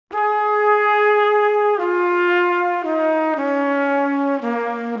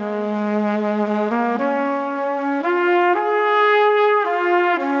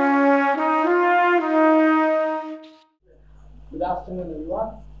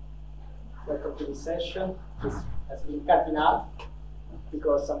welcome to this session. This has been cut in half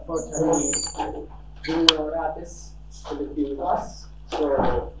because unfortunately Bruno Rates couldn't be with us,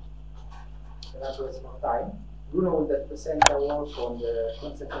 so Leonardo has no time. Bruno will then present our work on the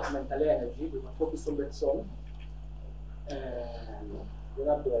concept of mental energy with a focus on that soul. And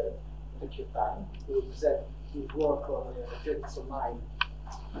Leonardo, take your time. He will present his work on the energetics of mind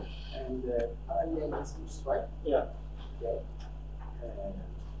and Parallelismusstreit. Yeah. Okay.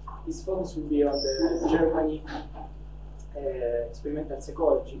 His focus will be on the Germany experimental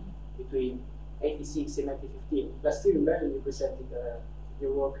psychology between 86 and 1915. Last year in Berlin, you presented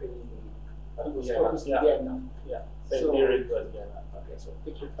your work in focused in Vienna. Yeah, same period was Vienna. Okay, so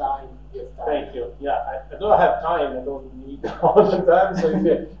take your time. You have time. Thank you. Yeah, I don't have time. I don't need all the time. So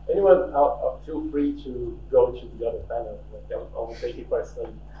if anyone, feel free to go to the other panel. Like, I'll take your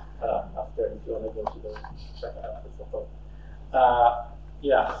question after if you want to go to the second half.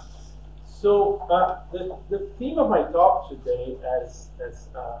 Yeah. So the theme of my talk today, as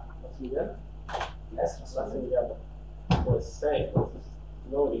Massimiliano was saying,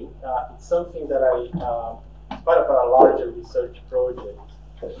 noting, it's something that it's part of a larger research project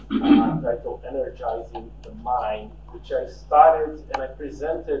titled "Energizing the Mind," which I started and I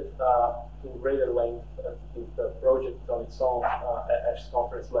presented in greater length in the project on its own at ESHHS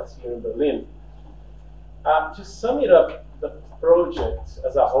conference last year in Berlin. To sum it up, the project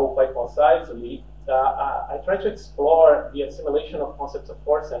as a whole quite concisely, I try to explore the assimilation of concepts of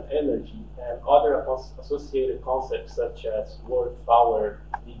force and energy and other associated concepts such as work, power,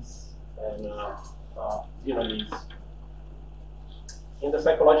 peace, and dynamism in the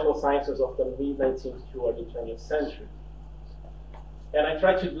psychological sciences of the mid-19th to early 20th century. And I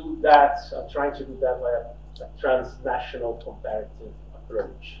try to do that, I'm trying to do that by a transnational comparative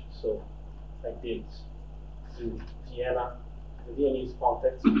approach. So I did do Vienna, the Viennese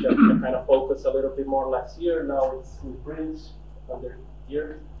context, which I kind of focused a little bit more last year. Now it's in print under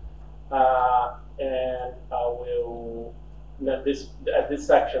here. And I will, at this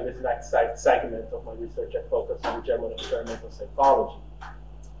section, this next segment of my research, I focus on German experimental psychology.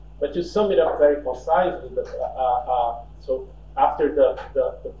 But to sum it up very concisely, so after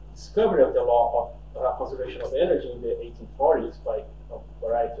the discovery of the law of conservation of energy in the 1840s by a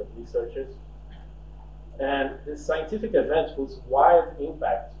variety of researchers, and this scientific event whose wide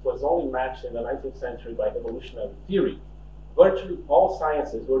impact was only matched in the 19th century by evolutionary theory, virtually all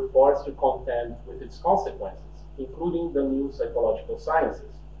sciences were forced to contend with its consequences, including the new psychological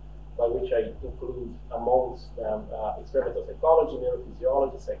sciences, by which I include amongst them experimental psychology,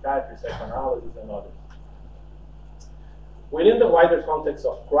 neurophysiology, psychiatry, psychoanalysis, and others. Within the wider context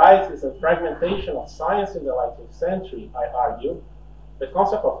of crisis and fragmentation of science in the 19th century, I argue, the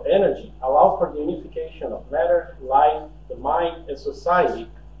concept of energy allowed for the unification of matter, life, the mind, and society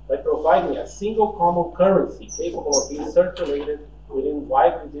by providing a single common currency capable of being circulated within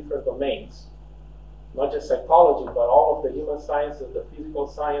widely different domains. Not just psychology, but all of the human sciences, the physical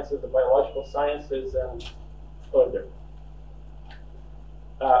sciences, the biological sciences, and further.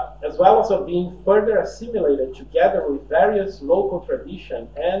 As well as of being further assimilated together with various local tradition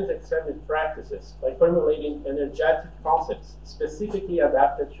and experiment practices by formulating energetic concepts specifically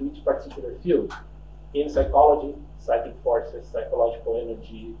adapted to each particular field. In psychology, psychic forces, psychological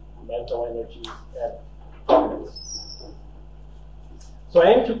energy, mental energy, and cognitions. So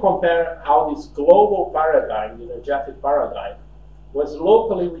I aim to compare how this global paradigm, the energetic paradigm, was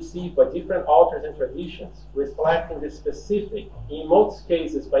locally received by different authors and traditions, reflecting the specific, in most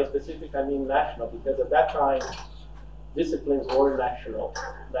cases by specific I mean national, because at that time disciplines were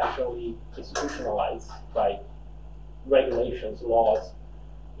nationally institutionalized by regulations, laws,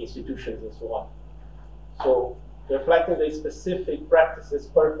 institutions, and so on. So reflecting the specific practices,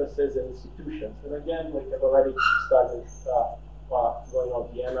 purposes, and institutions. And again, like I've already started going on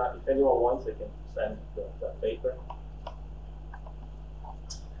Vienna. If anyone wants, I can send the paper.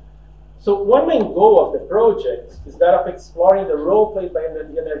 So one main goal of the project is that of exploring the role played by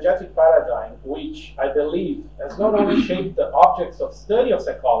the energetic paradigm, which I believe has not only shaped the objects of study of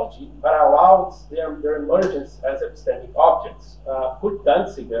psychology, but allowed their emergence as epistemic objects. Kurt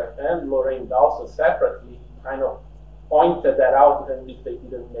Danziger and Lorraine Dawson separately kind of pointed that out, even if they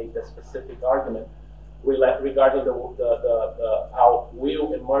didn't make a specific argument regarding how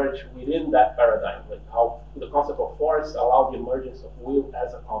will emerge within that paradigm, like how the concept of force allowed the emergence of will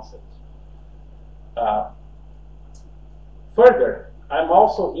as a concept. Further, I'm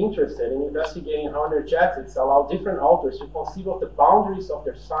also interested in investigating how energetics allow different authors to conceive of the boundaries of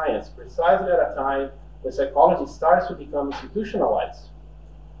their science precisely at a time when psychology starts to become institutionalized.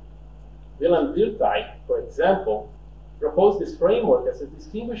 Willem Wiltijk, for example, proposed this framework as a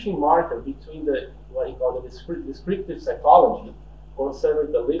distinguishing marker between what he called the descriptive psychology,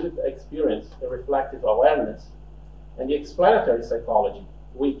 concerned the lived experience and reflective awareness, and the explanatory psychology,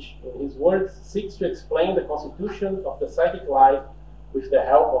 which, in his words, seeks to explain the constitution of the psychic life with the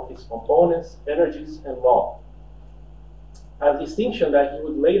help of its components, energies, and law. A distinction that he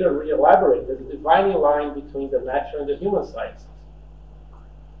would later re-elaborate as a dividing line between the natural and the human sciences.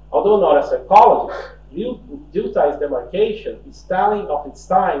 Although not a psychologist, Dilthey's demarcation is telling of its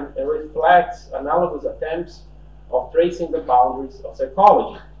time and reflects analogous attempts of tracing the boundaries of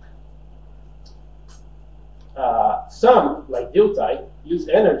psychology. Some, like Dilthey, use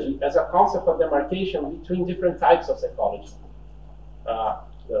energy as a concept of demarcation between different types of psychology.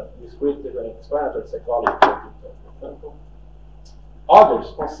 The descriptive and explanatory psychology, for example.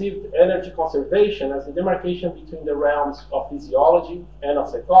 Others conceived energy conservation as the demarcation between the realms of physiology and of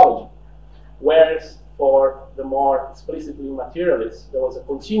psychology, whereas for the more explicitly materialists, there was a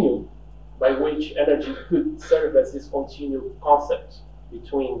continuum by which energy could serve as this continued concept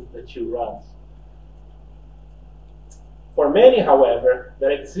between the two realms. For many, however,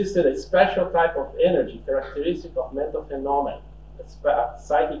 there existed a special type of energy characteristic of mental phenomena, a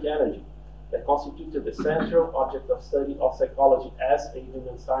psychic energy, that constituted the central object of study of psychology as a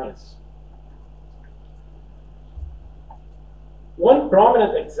human science. One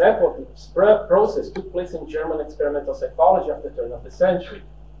prominent example of this process took place in German experimental psychology at the turn of the century.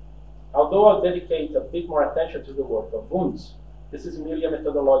 Although I'll dedicate a bit more attention to the work of Wundt, this is merely a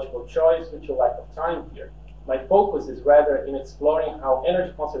methodological choice due to lack of time here. My focus is rather in exploring how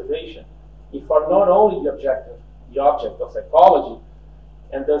energy conservation informed not only the object of psychology,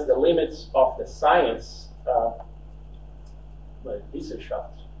 and thus the limits of the science,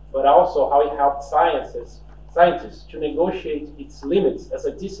 Wissenschaft, but also how it helped scientists to negotiate its limits as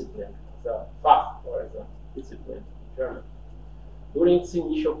a discipline, as a Fach, or as a discipline in German, during its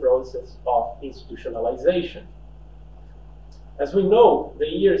initial process of institutionalization. As we know, the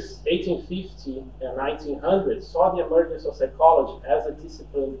years 1850 and 1900 saw the emergence of psychology as a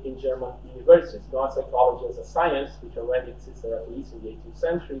discipline in German universities, not psychology as a science, which already existed at least in the 18th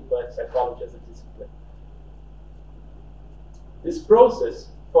century, but psychology as a discipline. This process,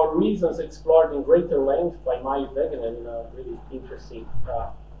 for reasons explored in greater length by Mai Wegener in a really interesting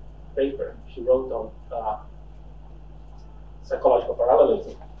paper she wrote on psychological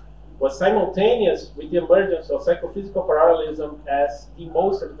parallelism, was simultaneous with the emergence of psychophysical parallelism as the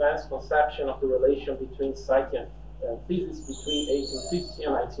most advanced conception of the relation between psyche and physics between 1850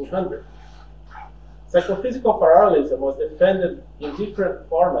 and 1900. Psychophysical parallelism was defended in different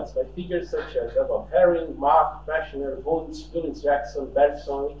formats by figures such as Evan Herring, Mach, Fechner, Wundt, Julius Jackson,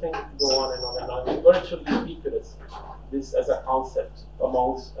 Bergson. We can go on and on and on. It's virtually ubiquitous, this as a concept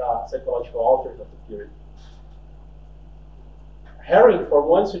amongst psychological authors of the period. Herring, for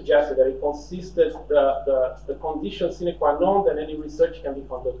one, suggested that it consisted the condition sine qua non that any research can be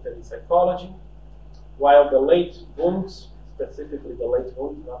conducted in psychology, while the late Wundt, specifically the late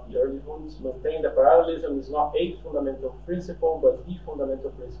Wundt, not the early Wundt, maintained that parallelism is not a fundamental principle, but the fundamental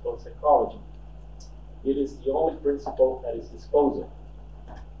principle of psychology. It is the only principle at its disposal.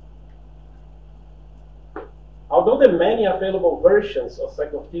 Although the many available versions of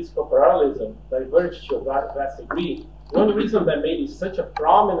psychophysical parallelism diverge to a vast degree, one reason that made it such a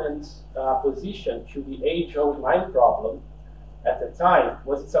prominent position to the age-old mind problem at the time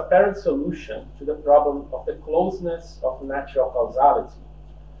was its apparent solution to the problem of the closeness of natural causality.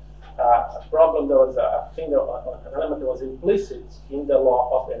 A problem that was an element that was implicit in the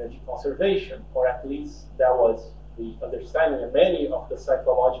law of energy conservation, or at least that was the understanding. And many of the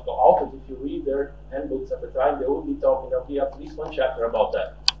psychological authors, if you read their handbooks at the time, they will be talking, there'll be at least one chapter about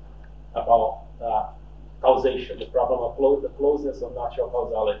that, about causation, the problem of the closeness of natural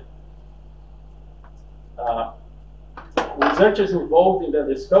causality. Researchers involved in the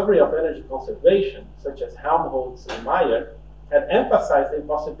discovery of energy conservation, such as Helmholtz and Mayer, had emphasized the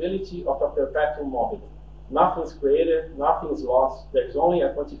impossibility of a perpetuum mobile. Nothing is created, nothing is lost. There is only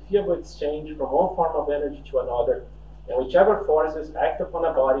a quantifiable exchange from one form of energy to another, and whichever forces act upon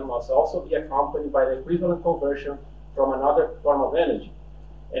a body must also be accompanied by the equivalent conversion from another form of energy.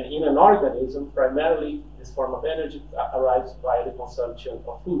 And in an organism, primarily, this form of energy arrives via the consumption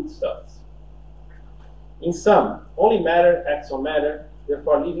of foodstuffs. In sum, only matter acts on matter,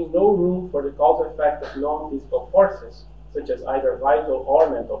 therefore leaving no room for the causal effect of non-physical forces, such as either vital or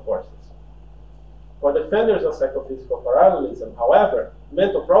mental forces. For defenders of psychophysical parallelism, however,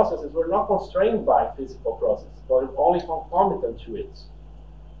 mental processes were not constrained by physical processes, but only concomitant to it.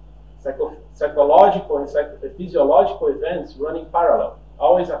 Psychological and physiological events run in parallel,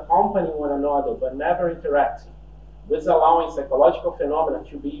 always accompanying one another but never interacting. thus allowing psychological phenomena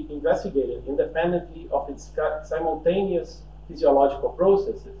to be investigated independently of its simultaneous physiological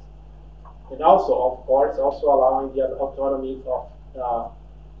processes. And also, of course, also allowing the autonomy of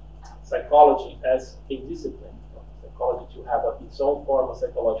psychology as a discipline, psychology to have its own form of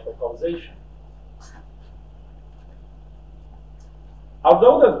psychological causation.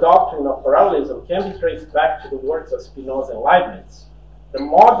 Although the doctrine of parallelism can be traced back to the works of Spinoza and Leibniz, the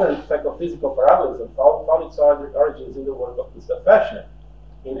modern psychophysical parallelism found its origins in the work of Gustav Fechner.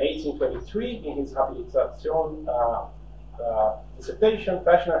 In 1823, in his Habilitation dissertation,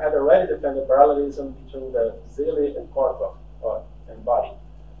 Fechner had already defended parallelism between the Seele and Körper, and body,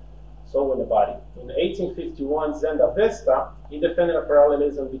 soul and the body. In 1851, Zenda Vesta, he defended a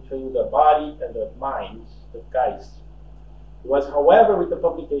parallelism between the body and the mind, the Geist. It was, however, with the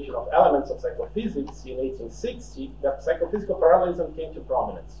publication of Elements of Psychophysics in 1860 that psychophysical parallelism came to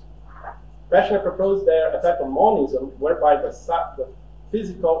prominence. Fechner proposed there a type of monism whereby the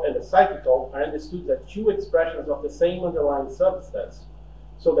physical and the psychical are understood as two expressions of the same underlying substance,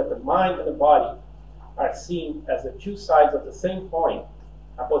 so that the mind and the body are seen as the two sides of the same coin,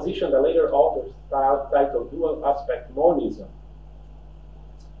 a position that later authors titled dual aspect monism.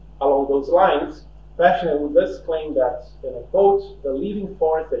 Along those lines, Fechner would thus claim that, and I quote, the living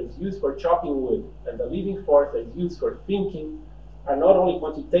force that is used for chopping wood and the living force that is used for thinking are not only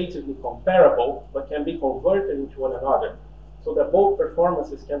quantitatively comparable, but can be converted into one another, so that both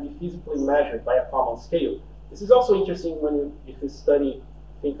performances can be physically measured by a common scale. This is also interesting when if you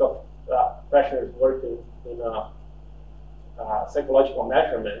think of Fechner's work in psychological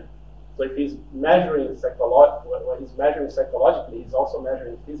measurement. So if he's measuring what he's measuring psychologically, he's also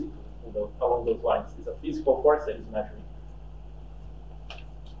measuring physically along those lines. It's a physical force that he's measuring.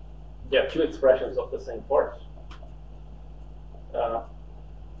 There are two expressions of the same force.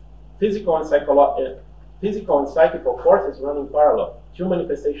 Physical and psychical forces run in parallel, two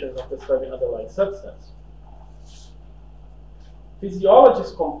manifestations of the same underlying substance.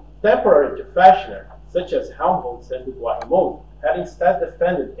 Physiologists contemporary to Fechner, such as Helmholtz and Dubois-Reymond, had instead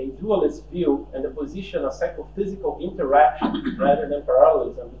defended a dualist view and the position of psychophysical interaction rather than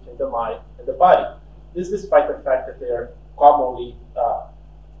parallelism between the mind and the body. This despite the fact that they are commonly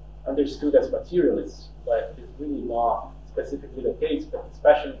understood as materialists, but it's really not specifically the case, but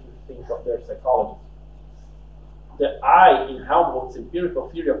especially if you think of their psychology. The I in Helmholtz's empirical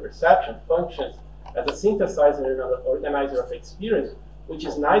theory of perception functions as a synthesizer and an organizer of experience, which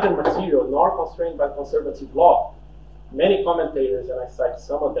is neither material nor constrained by conservative law. Many commentators, and I cite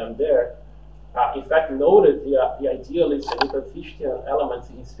some of them there, in fact noted the idealist and Uberfichtian elements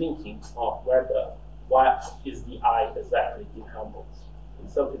in his thinking of what is the I exactly in Helmholtz.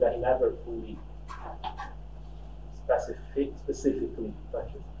 It's something that he never fully specifically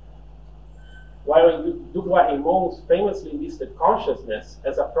touches. While Dubois-Reymond famously listed consciousness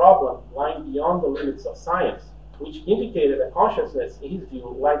as a problem lying beyond the limits of science, which indicated that consciousness, in his view,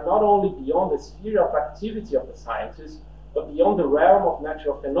 lied not only beyond the sphere of activity of the sciences, but beyond the realm of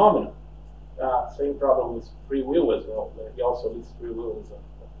natural phenomena. Same problem with free will as well. He also lists free will as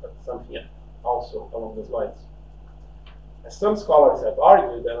something also along those lines. As some scholars have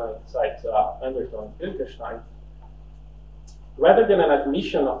argued, and I cite Anderson and Wittgenstein, rather than an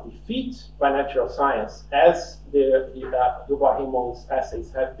admission of defeat by natural science, as the Dubois-Reymond's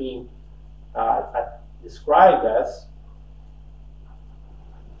essays have been described as,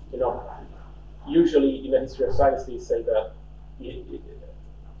 usually in the history of science they say that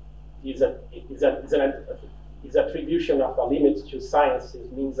his attribution of a limit to science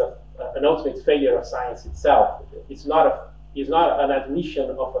means an ultimate failure of science itself. It's not an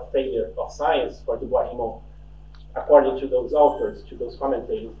admission of a failure of science for Dubois-Reymond, according to those authors, to those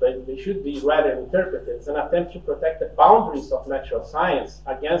commentators, but they should be rather interpreted as an attempt to protect the boundaries of natural science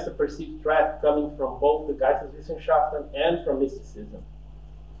against the perceived threat coming from both the Geisteswissenschaften and from mysticism.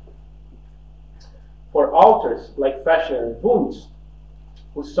 For authors like Fechner and Wundt,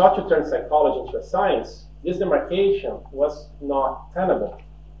 who sought to turn psychology into a science, this demarcation was not tenable.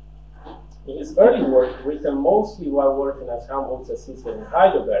 In his early work, written mostly while working as Helmholtz's assistant in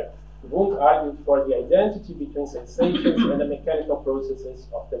Heidelberg, Wundt argued for the identity between sensations and the mechanical processes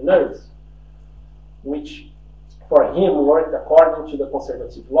of the nerves, which for him worked according to the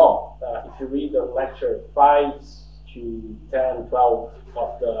conservative law. If you read the lecture 5 to 10, 12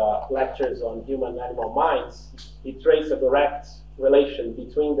 of the lectures on human animal minds, he traced a direct relation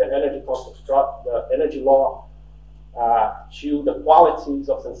between the energy law to the qualities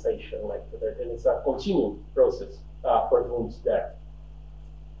of sensation, and it's a continuum process for Wundt there.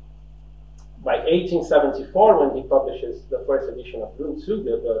 By 1874, when he publishes the first edition of Grundzüge,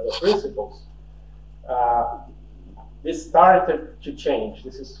 the Principles, this started to change.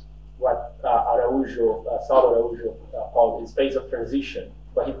 This is what Araujo, Saulo Araujo called his phase of transition,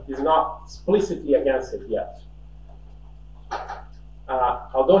 but he is not explicitly against it yet.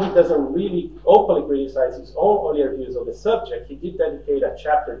 Although he doesn't really openly criticize his own earlier views of the subject, he did dedicate a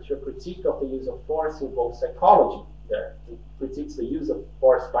chapter to a critique of the use of force in both psychology. There, he critiques the use of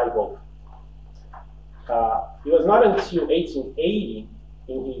force by both. It was not until 1880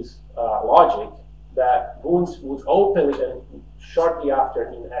 in his logic that Wundt would openly, and shortly after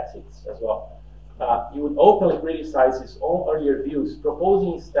in Essex as well, he would openly criticize his own earlier views,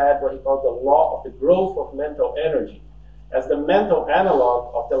 proposing instead what he called the law of the growth of mental energy, as the mental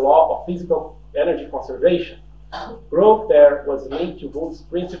analog of the law of physical energy conservation. Growth there was linked to Wundt's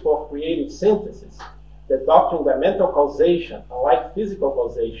principle of creative synthesis, the doctrine that mental causation, unlike physical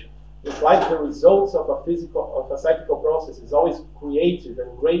causation, implies the results of a psychical process is always creative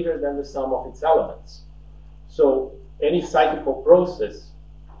and greater than the sum of its elements. So any psychical process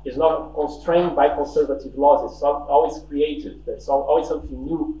is not constrained by conservative laws. It's always creative. There's always something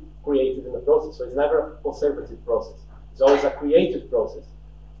new created in the process. So it's never a conservative process. It's always a creative process.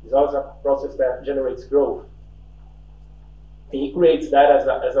 It's always a process that generates growth. And he creates that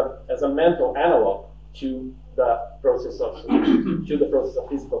as a mental analog to the process of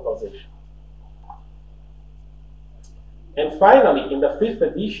physical causation. And finally, in the 5th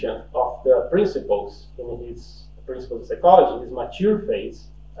edition of the Principles, in his Principles of Psychology, his mature phase,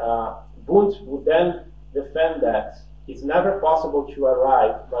 Wundt would then defend that it's never possible to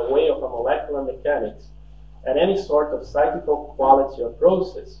arrive by way of a molecular mechanics at any sort of psychical quality or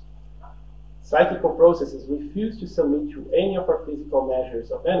process. Psychical processes refuse to submit to any of our physical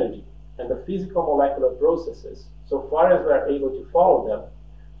measures of energy, and the physical molecular processes, so far as we are able to follow them,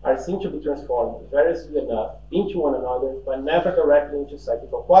 are seen to be transformed variously enough into one another, but never directly into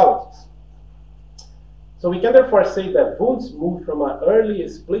psychical qualities. So we can therefore say that Wundt moved from an early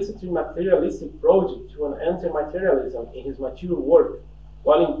explicitly materialistic project to an anti-materialism in his mature work,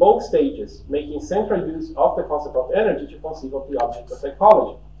 while in both stages making central use of the concept of energy to conceive of the object of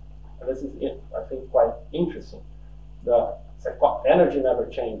psychology. And this is, I think, quite interesting. The energy never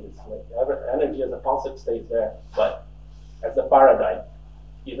changes. Like, energy as a concept stays there, but as a paradigm,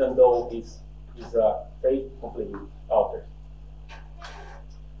 even though his fate completely altered.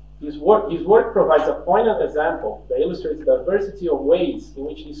 His work provides a poignant example that illustrates the diversity of ways in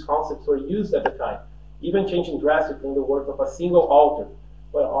which these concepts were used at the time, even changing drastically in the work of a single author,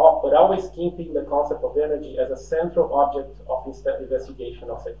 but always keeping the concept of energy as a central object of investigation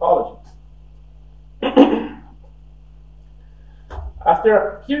of psychology.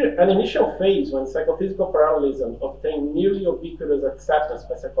 After an initial phase when psychophysical parallelism obtained nearly ubiquitous acceptance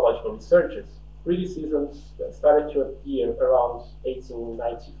by psychological researchers, criticisms started to appear around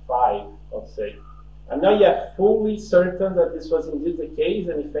 1895, let's say. I'm not yet fully certain that this was indeed the case,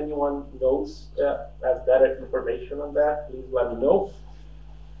 and if anyone knows, has better information on that, please let me know.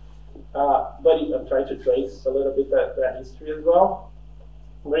 But I'm trying to trace a little bit that history as well.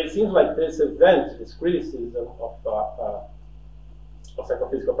 But it seems like this event, this criticism of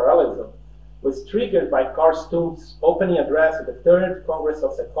psychophysical parallelism, was triggered by Carl Stumpf's opening address at the Third Congress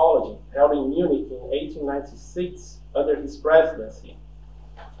of Psychology, held in Munich in 1896 under his presidency.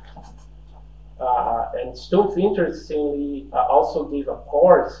 And Stumpf, interestingly, also gave a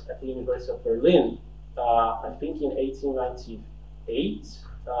course at the University of Berlin, I think in 1898,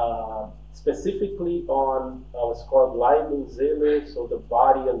 specifically on what's called Leib und Seele, so the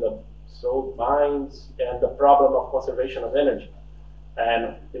body and the soul, minds, and the problem of conservation of energy.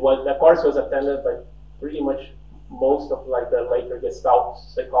 And the course was attended by pretty much most of like the later Gestalt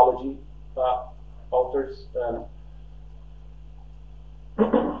psychology authors.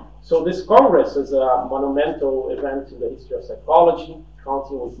 So this Congress is a monumental event in the history of psychology,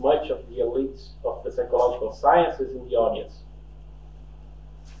 counting with much of the elite of the psychological sciences in the audience.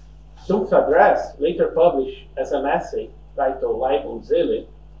 Stumpf's address, later published as an essay titled Leib und Seele,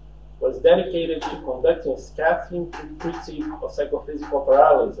 was dedicated to conducting a scathing critique of psychophysical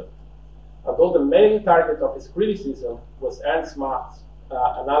parallelism. Although the main target of his criticism was Ernst Mach's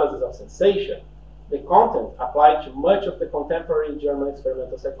analysis of sensation, the content applied to much of the contemporary German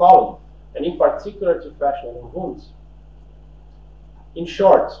experimental psychology, and in particular to Fechner and Wundt. In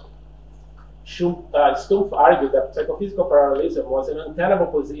short, Stumpf argued that psychophysical parallelism was an untenable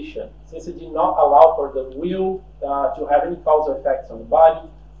position, since it did not allow for the will to have any causal effects on the body,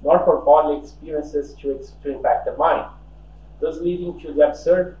 nor for bodily experiences to impact the mind, thus leading to the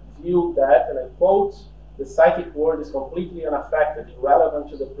absurd view that, and I quote, the psychic world is completely unaffected, irrelevant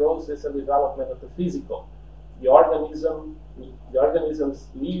to the process and development of the physical. The organisms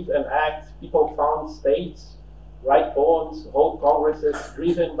live and act, people found states, write poems, hold congresses,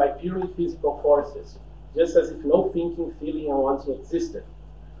 driven by purely physical forces, just as if no thinking, feeling, and wanting existed.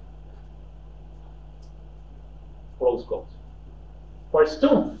 Close quote. For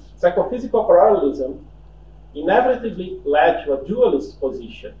Stumpf, psychophysical parallelism inevitably led to a dualist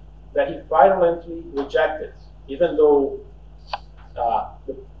position that he violently rejected, even though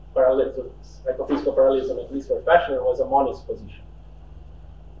the psychophysical parallelism, at least for Fechner, was a monist position.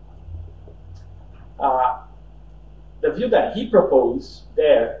 The view that he proposed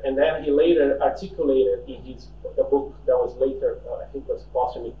there, and then he later articulated in the book that was later, I think was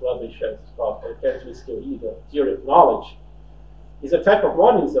posthumously published, as called Characteristic Theory, the Theory of Knowledge, is a type of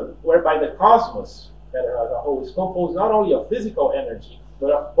monism whereby the cosmos as a whole is composed not only of physical energy,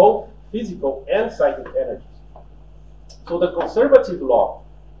 but of both physical and psychic energies. So the conservative law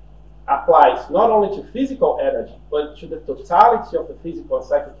applies not only to physical energy, but to the totality of the physical and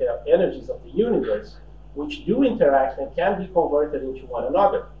psychic energies of the universe, which do interact and can be converted into one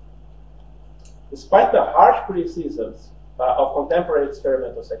another. Despite the harsh criticisms of contemporary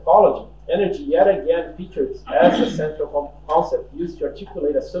experimental psychology, energy yet again features as a central concept used to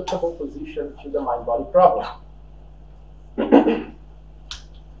articulate a suitable position to the mind-body problem.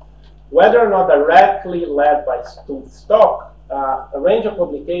 Whether or not directly led by Stock, a range of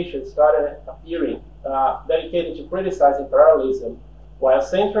publications started appearing dedicated to criticizing parallelism while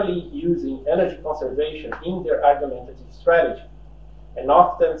centrally using energy conservation in their argumentative strategy, and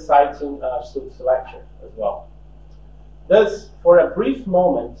often citing Stumpf's lecture as well. Thus, for a brief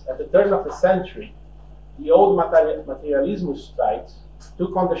moment at the turn of the century, the old Parallelismusstreit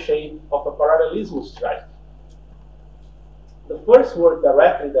took on the shape of a Parallelismusstreit. The first word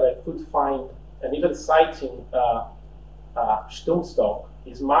directly that I could find, and even citing Stumpf's,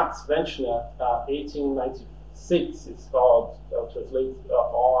 is Max Wechsler, 1896. It's called, translated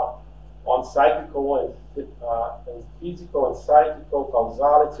on psychical and physical and psychical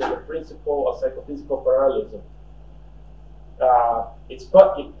causality and the principle of psychophysical parallelism. It's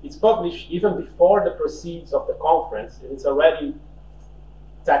published even before the proceeds of the conference, and it's already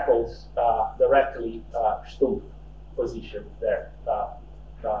tackles directly Stumpf's position there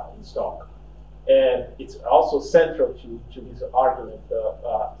in Stock. And it's also central to this argument,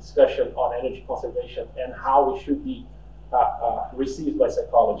 discussion on energy conservation and how it should be received by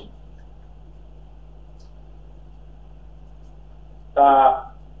psychology.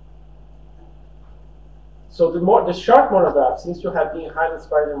 So the short monograph seems to have been highly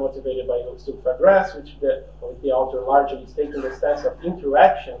inspired and motivated by Stumpf's address, which the author largely is taking the stance of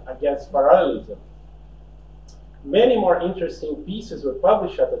interaction against parallelism. Many more interesting pieces were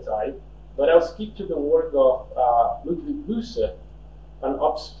published at the time, but I'll skip to the work of Ludwig Busse, an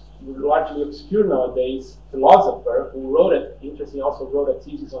largely obscure nowadays philosopher who also wrote a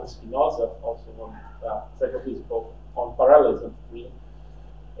thesis on Spinoza, also on psychophysical, on parallelism, really.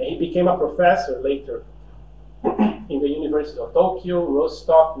 And he became a professor later in the University of Tokyo,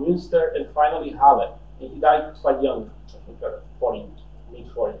 Rostock, Münster, and finally Halle. And he died quite young, I think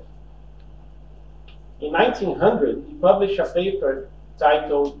mid-40s. In 1900, he published a paper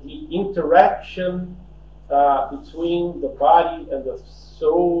titled The Interaction Between the Body and the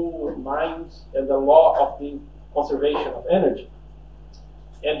Soul, Mind, and the Law of the Conservation of Energy.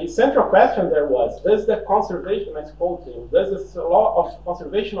 And his central question there was, does the conservation, let's quote him, does the law of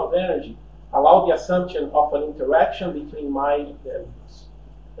conservation of energy allow the assumption of an interaction between mind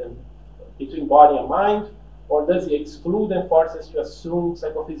and between body and mind, or does it exclude and force us to assume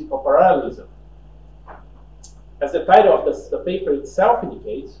psychophysical parallelism? As the title of the paper itself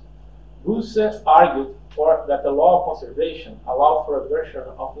indicates, Busse argued that the law of conservation allowed for a version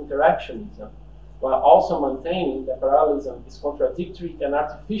of interactionism, while also maintaining that parallelism is contradictory and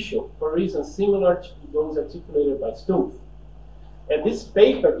artificial for reasons similar to those articulated by Stumpf. And this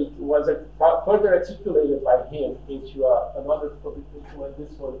paper was further articulated by him into another publication like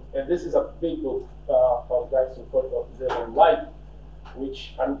this one. And this is a big book called Guides to Portable Zero and Light,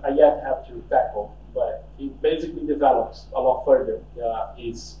 which I yet have to tackle. But it basically develops a lot further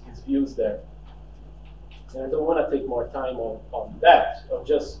his views there. And I don't want to take more time on that. I'll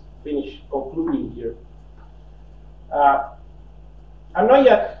just finish concluding here. I'm not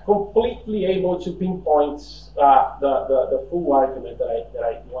yet completely able to pinpoint the full argument that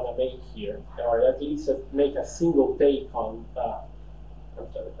I want to make here, or at least make a single take on.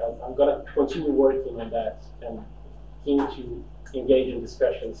 I'm going to continue working on that and keen to engage in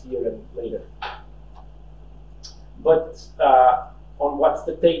discussions here and later. But on what's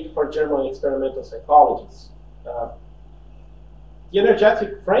the take for German experimental psychologists? The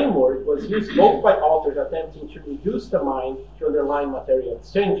energetic framework was used both by authors attempting to reduce the mind to underlying material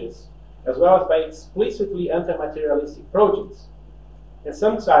exchanges, as well as by explicitly anti-materialistic projects. And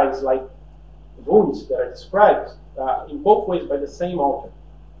sometimes, like Wundt that are described in both ways by the same author.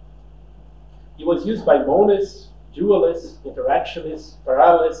 It was used by monists, dualists, interactionists,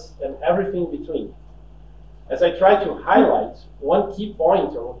 parallelists, and everything in between. As I try to highlight, one key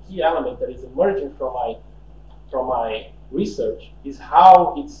point or one key element that is emerging from my research is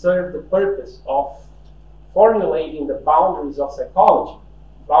how it served the purpose of formulating the boundaries of psychology,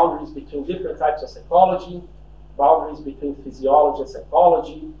 boundaries between different types of psychology, boundaries between physiology and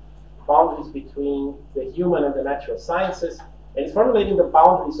psychology, boundaries between the human and the natural sciences, and it's formulating the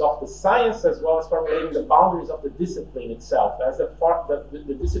boundaries of the science as well as formulating the boundaries of the discipline itself. As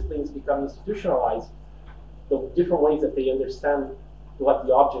the disciplines become institutionalized, the different ways that they understand what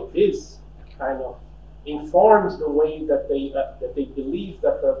the object is kind of informs the way that they believe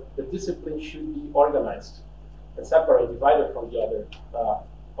that the discipline should be organized and separated, divided from the other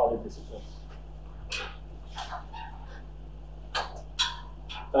disciplines.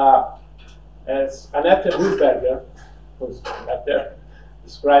 As Annette Rudberger, who's up there,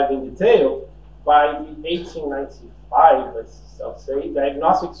 described in detail, by the 1895, I'll say,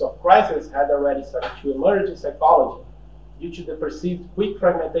 diagnostics of crisis had already started to emerge in psychology due to the perceived quick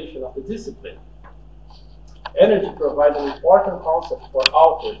fragmentation of the discipline. Energy provides an important concept for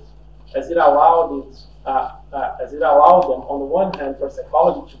authors, as it allowed them, on the one hand, for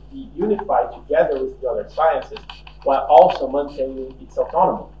psychology to be unified together with the other sciences, while also maintaining its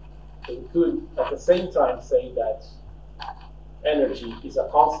autonomy. So we could, at the same time, say that energy is a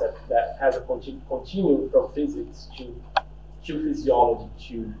concept that has a continuum from physics to physiology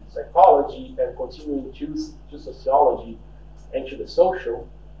to psychology, and continuing to sociology and to the social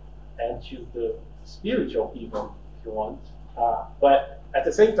and to the spiritual even, if you want. But at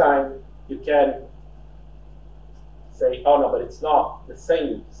the same time, you can say, oh no, but it's not the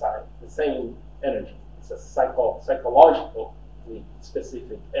same side, the same energy. It's a psychologically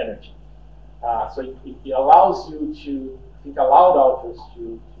specific energy. So it allows you to, I think, allowed authors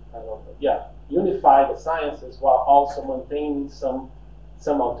to kind of, unify the sciences while also maintaining some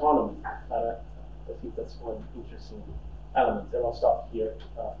autonomy. I think that's one interesting element. And I'll stop here.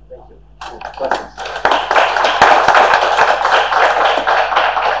 Thank you. Any questions?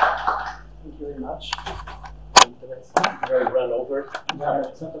 Thank you very much. Very run over. Yeah,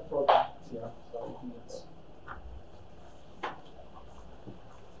 it's not a problem. Yeah, so it's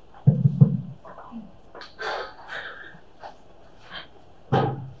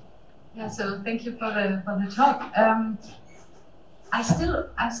yeah, so thank you for the talk. I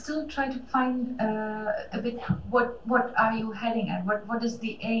still try to find a bit what are you heading at? What is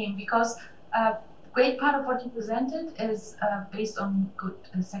the aim? Because great part of what you presented is based on good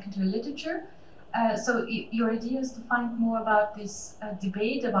secondary literature. So your idea is to find more about this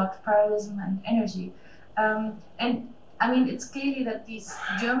debate about parallelism and energy. And I mean, it's clearly that these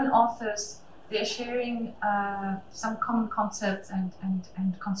German authors, they're sharing some common concepts and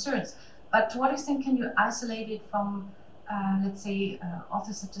concerns. But to what extent can you isolate it from, let's say,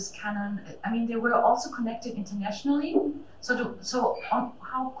 authors such as Cannon? I mean, they were also connected internationally. So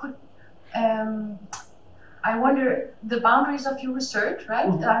how could, I wonder, the boundaries of your research, right,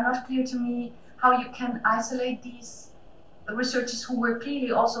 are not clear to me. How you can isolate these researchers who were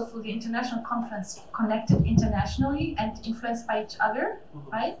clearly also through the international conference connected internationally and influenced by each other,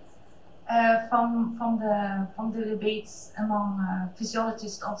 right? From the debates among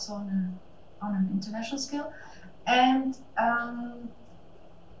physiologists also on an international scale, and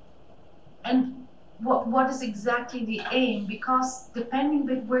what is exactly the aim? Because depending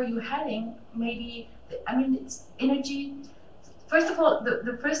on where you're heading, maybe I mean it's energy. First of all,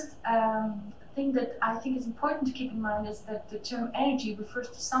 the first thing that I think is important to keep in mind is that the term energy refers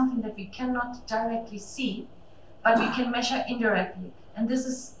to something that we cannot directly see, but we can measure indirectly, and this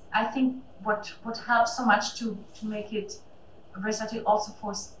is, I think, what helps so much to make it versatile also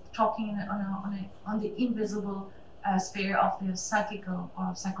for talking on the invisible sphere of the psychical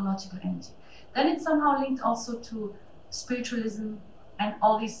or psychological energy. Then it's somehow linked also to spiritualism and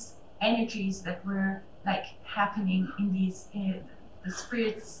all these energies that were like happening in these the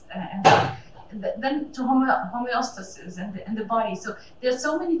spirits and then to homeostasis and the body. So there are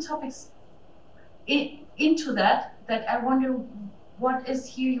so many topics into that I wonder, what is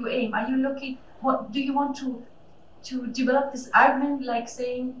here your aim? Are you looking, what do you want to develop this argument, like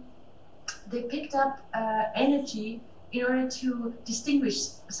saying they picked up energy in order to distinguish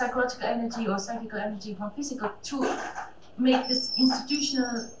psychological energy or psychical energy from physical, to make this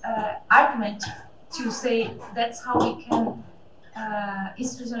institutional argument to say that's how we can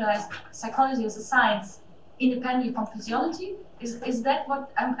institutionalize psychology as a science independently from physiology? Is that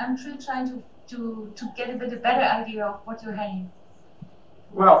what I'm really trying to get a bit a better idea of what you're heading?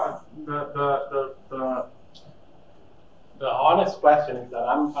 Well, the honest question is that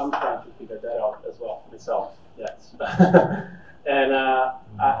I'm trying to figure that out as well myself. Yes, and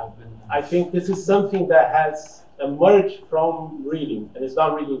I think this is something that has emerged from reading, and it's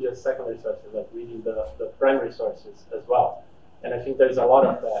not reading just secondary sources, like reading the primary sources as well. And I think there's a lot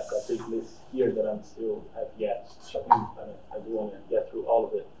of that big list here that I'm still have yet. I do want to get through all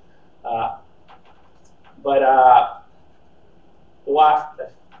of it.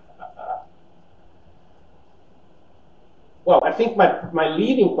 Well, I think my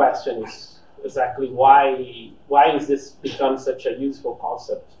leading question is exactly why is this become such a useful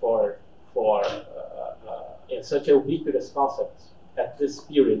concept for such a ubiquitous concept at this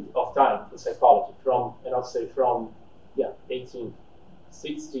period of time in psychology, from, and I'll say from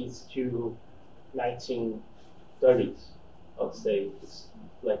 1860s to 1930s. I would say it's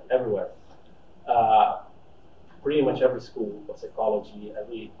like everywhere. Pretty much every school of psychology,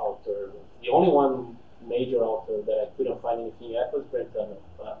 every author. The only one major author that I couldn't find anything yet was Brenton.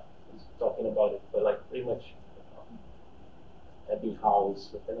 Was talking about it, but like pretty much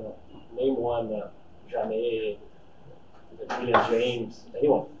Ebbinghaus, I don't know, name one, Janet, William James,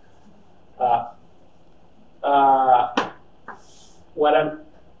 anyone. I'm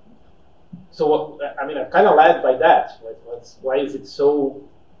kind of led by that. Right? Why is it so?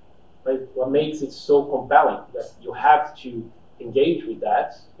 Right? What makes it so compelling that you have to engage with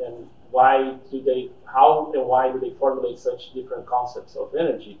that, and how and why do they formulate such different concepts of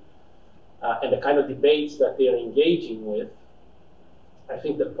energy, and the kind of debates that they are engaging with? I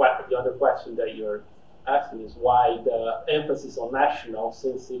think the other question that you're asking is why the emphasis on national,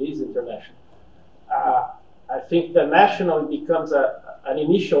 since it is international. I think the national becomes an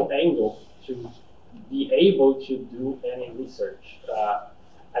initial angle to be able to do any research.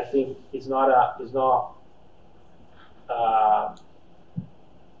 I think it's not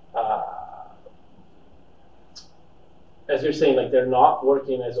as you're saying, like they're not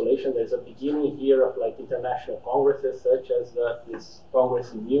working in isolation. There's a beginning here of like international congresses, such as this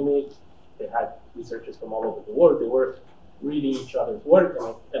Congress in Munich. They had researchers from all over the world. They were reading each other's work,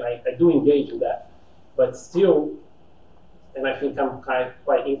 and I do engage in that. But still, and I think I'm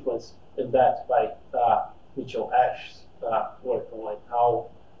quite influenced in that by ESHHS work on like how,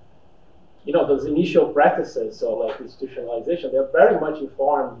 those initial practices, so like institutionalization, they're very much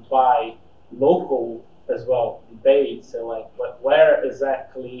informed by local as well debates and like how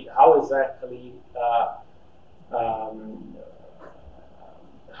exactly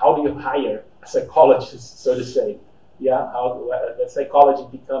how do you hire a psychologist, so to say? Yeah, how the psychology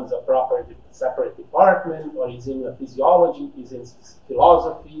becomes a proper separate department, or is in physiology, is in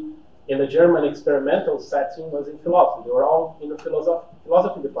philosophy. In the German experimental setting was in philosophy. They were all in the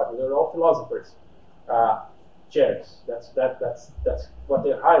philosophy department. They were all philosophers, chairs. That's what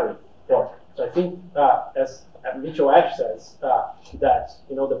they're hiring for. So I think, as ESHHS says, that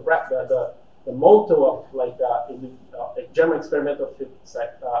the motto of like German experimental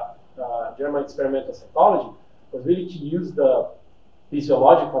psychology was really to use the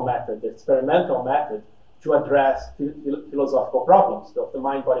physiological method, the experimental method, to address philosophical problems, the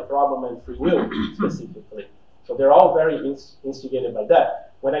mind-body problem and free will specifically. So they're all very instigated by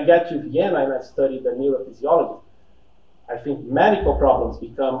that. When I get to Vienna and I study the neurophysiology, I think medical problems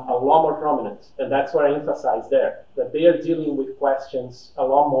become a lot more prominent, and that's what I emphasize there, that they are dealing with questions a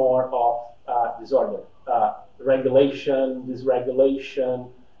lot more of disorder, regulation,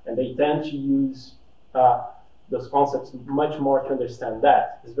 dysregulation, and they tend to use those concepts much more to understand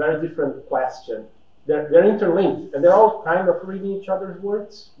that. It's a very different question. They're interlinked, and they're all kind of reading each other's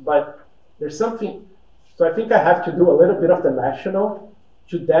words, but there's something, so I think I have to do a little bit of the national,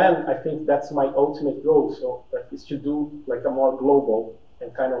 to then, I think that's my ultimate goal, so is to do like a more global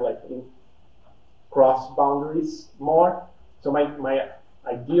and kind of like cross boundaries more. So my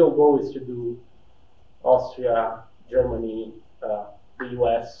ideal goal is to do Austria, Germany, the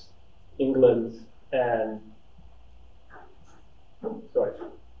US, England, and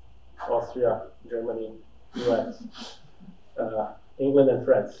Austria, Germany, US, England, and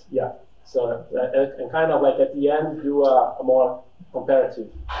France. Yeah. So and kind of like at the end do a more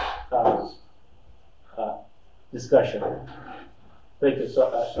comparative discussion. Thank you. So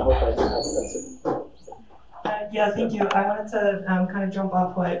I hope I answered. Yeah, thank you. I wanted to kind of jump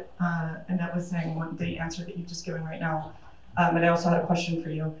off what Annette was saying, what the answer that you've just given right now. And I also had a question for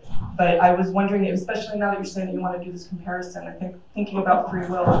you. But I was wondering, especially now that you're saying that you want to do this comparison, I think thinking about free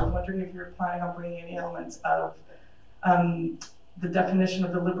will, I was wondering if you're planning on bringing any elements of the definition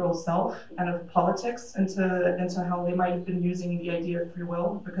of the liberal self and of politics into how they might have been using the idea of free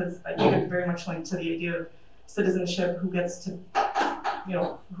will, because I think it's very much linked to the idea of citizenship, who gets to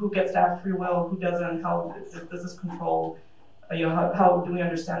have free will, who doesn't, how does this control, how do we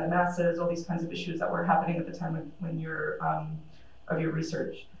understand the masses, all these kinds of issues that were happening at the time when you're of your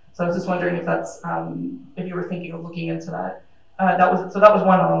research. So I was just wondering if that's if you were thinking of looking into that. That was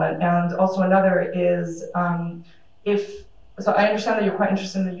one element, and also another is so I understand that you're quite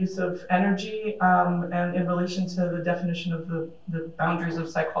interested in the use of energy and in relation to the definition of the boundaries of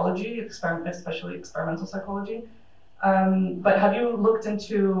psychology, especially experimental psychology. But have you looked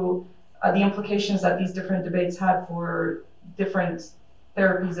into the implications that these different debates had for different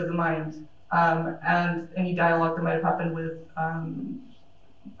therapies of the mind, and any dialogue that might have happened with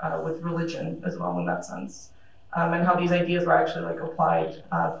religion as well in that sense, and how these ideas were actually like applied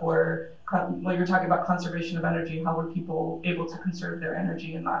when you're talking about conservation of energy, how were people able to conserve their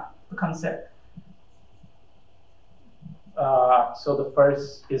energy and not become sick? So the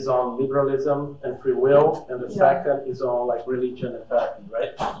first is on liberalism and free will, and the second is on like religion and therapy,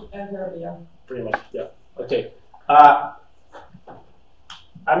 right? And therapy, yeah. Pretty much, yeah. Okay.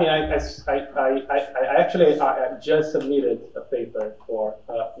 I mean, I actually just submitted a paper for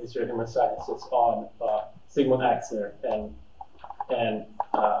History of Human Sciences on Sigmund Axner and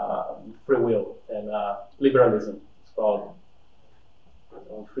free will and liberalism. It's called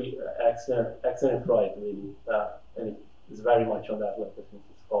Axner and Freud, really, and it's very much on that level. I think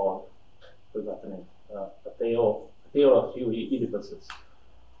it's called, I forgot the name, A Tale of Two Oedipuses.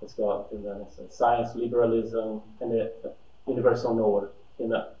 It's called, and then it's science, liberalism, and the universal knower in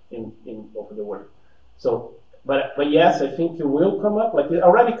both of the world. So, but yes, I think it will come up. Like it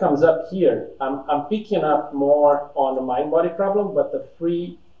already comes up here. I'm picking up more on the mind-body problem, but the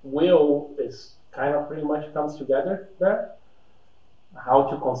free will is kind of pretty much comes together there. How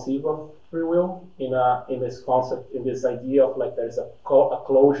to conceive of free will in this concept, in this idea of like there's a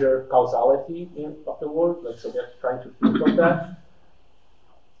closure causality of the world. Like so, they're trying to think of that.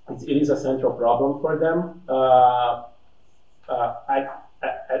 It is a central problem for them.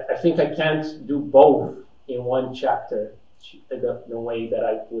 I think I can't do both in one chapter the way that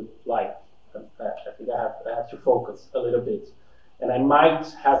I would like. I think I have to focus a little bit, and I might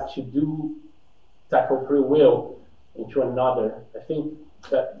have to tackle free will into another. I think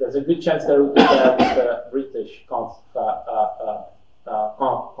that there's a good chance that we could have the British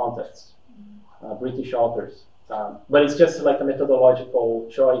context, British authors. But it's just like a methodological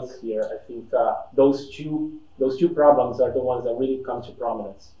choice here. I think those two problems are the ones that really come to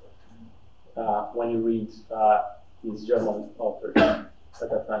prominence when you read these German authors at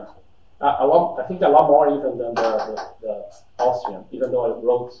that time. I think a lot more even than the Austrian, even though I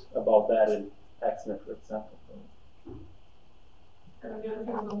wrote about that in Axner, for example.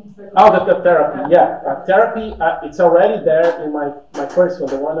 Oh, the therapy, yeah. Therapy, it's already there in my first one,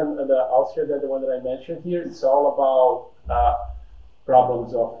 the one in the Austria, the one that I mentioned here. It's all about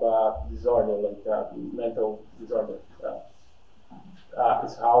problems of disorder, like mental disorder.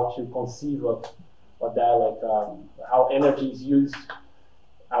 It's how to conceive of that, like how energy is used.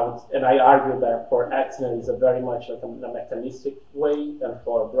 And I argue that for Axner is a very much like a mechanistic way, and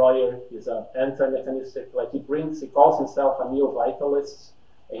for Breuer is an anti-mechanistic. Like he calls himself a neo-vitalist,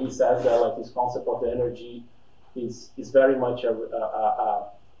 and he says that like his concept of the energy is very much a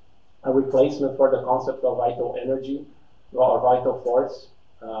replacement for the concept of vital energy or vital force.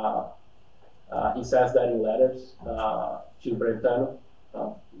 He says that in letters to Brentano.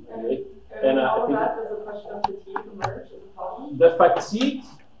 And all of that, does the question of fatigue emerge as a problem? The fatigue,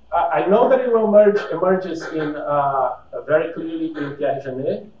 I know that it will emerges in very clearly in Pierre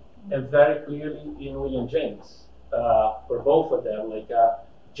Janet and very clearly in William James. For both of them, like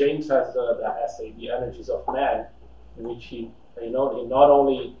James has the essay "The Energies of Man," in which he not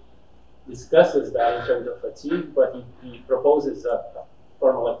only discusses that in terms of fatigue, but he proposes a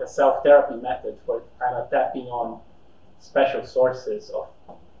form of like a self-therapy method for kind of tapping on special sources of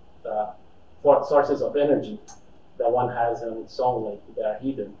sources of energy that one has in its own, like there are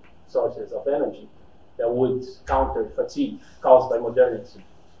hidden sources of energy that would counter fatigue caused by modernity.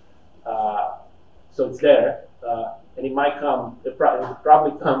 So it's there, and it might come. It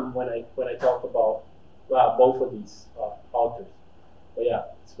probably come when I talk about both of these authors. But yeah,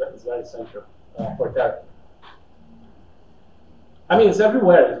 it's very central for therapy. I mean, it's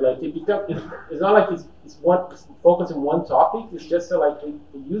everywhere. It's like it's not like it's focused on one topic. It's just like we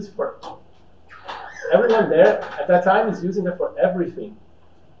use it for everyone there at that time is using it for everything.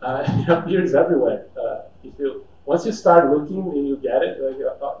 It appears everywhere. Once you start looking and you get it, like,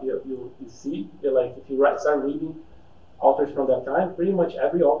 you see, like if you start reading authors from that time, pretty much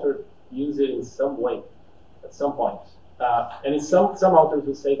every author uses it in some way, at some point. And in some authors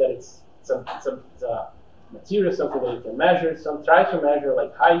will say that it's material, something that you can measure. Some try to measure,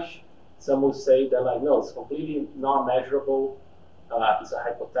 like ESHHS. Some will say that, like, no, it's completely non-measurable. It's a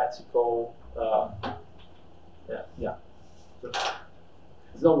hypothetical. Yeah.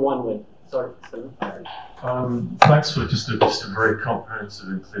 There's no one way. Sorry. Thanks for just a very comprehensive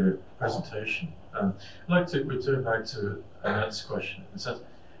and clear presentation. I'd like to return back to Annette's question.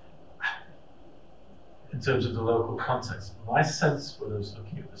 In terms of the local context, my sense when I was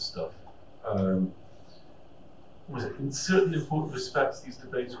looking at this stuff was that in certain important respects, these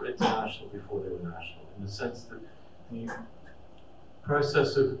debates were international before they were national, in the sense that the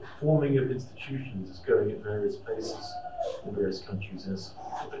process of forming of institutions is going at various paces in various countries, and it's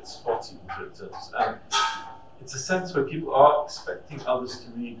a bit spotty in certain senses. And it's a sense where people are expecting others to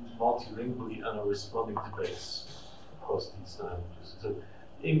read multilingually and are responding to debates across these languages. So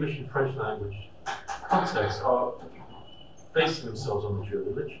the English and French language contexts are basing themselves on the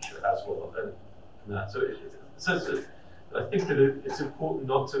German literature as well, and that. So it's a sense that I think that it's important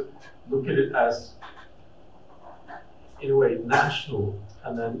not to look at it as, in a way, national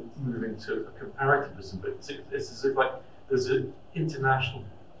and then moving to a comparativism, but it's as if like there's an international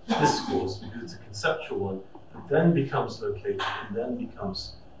discourse because it's a conceptual one that then becomes located and then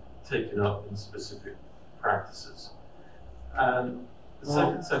becomes taken up in specific practices. And the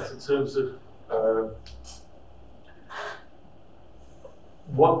second sense, in terms of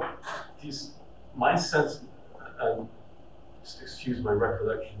what these, my sense, and just excuse my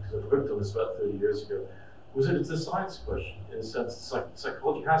recollection because I've worked on this about 30 years ago, was that it's a science question, in a sense that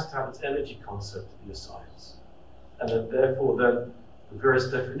psychology has to have its energy concept to be a science. And then therefore then the various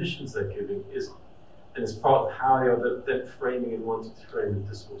definitions they're giving is, and it's part of how they are then framing and wanting to frame the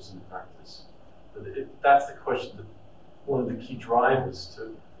discourse in practice. But that's the question, that one of the key drivers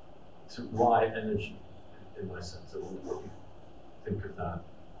to why energy, in my sense. I wonder what you think of that.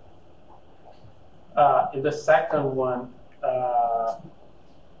 In the second one,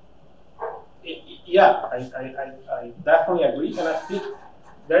 yeah, I definitely agree, and I think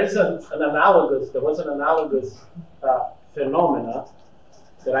there is there was an analogous phenomena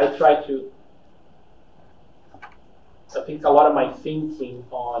that I try to, I think a lot of my thinking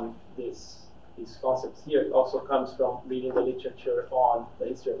on these concepts here also comes from reading the literature on the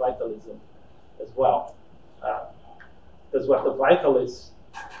history of vitalism as well. Because what the vitalists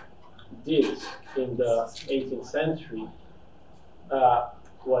did in the 18th century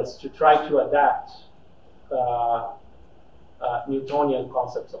was to try to adapt Newtonian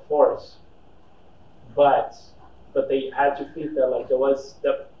concepts of force, but they had to think that like there was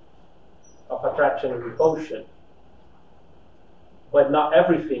depth of attraction and repulsion, but not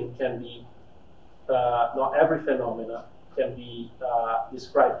everything can be, not every phenomena can be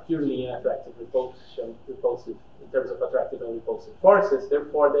described purely in attractive repulsive in terms of attractive and repulsive forces.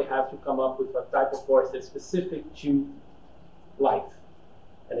 Therefore, they have to come up with a type of force that's specific to light.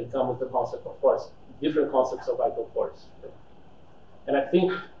 And they come with the concept of force, different concepts of vital force. And I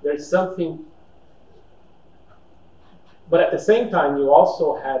think there's something, but at the same time, you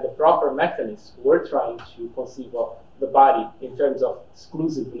also had the proper mechanists who were trying to conceive of the body in terms of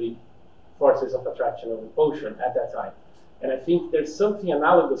exclusively forces of attraction and repulsion at that time. And I think there's something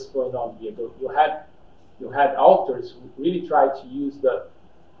analogous going on here. You had authors who really tried to use the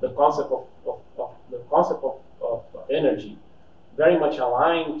concept of energy very much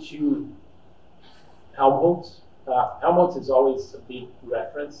aligned to Helmholtz. Helmholtz is always a big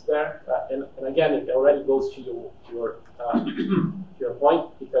reference there, and again, it already goes to your point,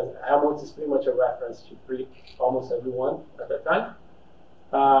 because Helmholtz is pretty much a reference to almost everyone at that time.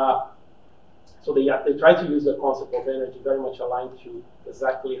 So they try to use the concept of energy very much aligned to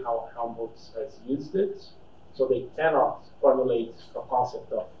exactly how Helmholtz has used it. So they cannot formulate a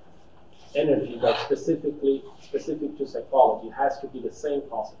concept of energy that's specific to psychology. It has to be the same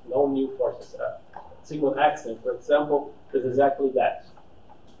concept, no new forces. Sigmund Axel, for example, is exactly that.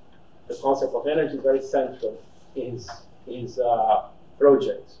 The concept of energy is very central in his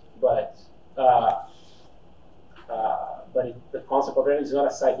project, but the concept of energy is not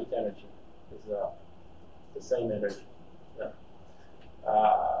a psychic energy. It's the same energy. Yeah.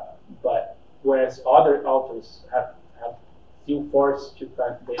 But whereas other authors have feel forced to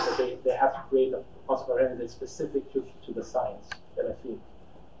they have to create a concept of energy that's specific to the science. And I think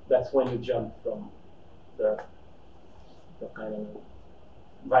that's when you jump from the kind of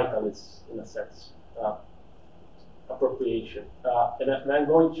vitalist, in a sense, appropriation. And I'm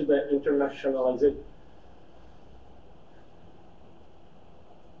going to the internationalization.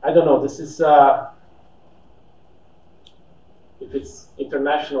 I don't know, this is,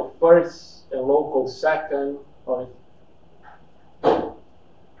 international first and local second, or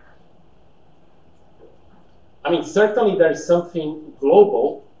I mean, certainly there's something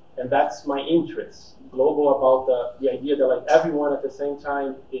global, and that's my interest. Global about the idea that like everyone at the same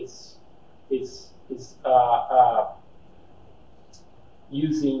time is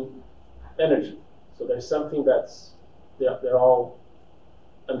using energy. So there's something that's they're all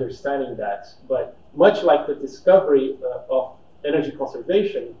understanding that. But much like the discovery of energy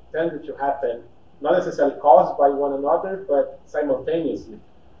conservation tended to happen not necessarily caused by one another, but simultaneously.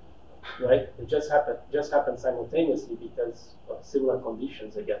 Right? It just happened simultaneously because of similar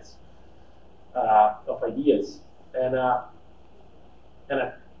conditions, I guess, of ideas. And I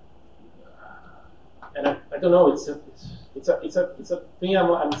don't know. It's a thing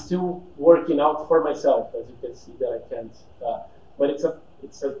I'm still working out for myself, as you can see that I can't. But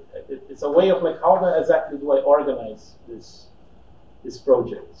it's a way of like how exactly do I organize this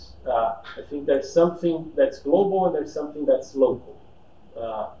project? I think there's something that's global and there's something that's local.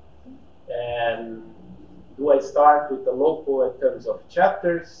 And do I start with the local in terms of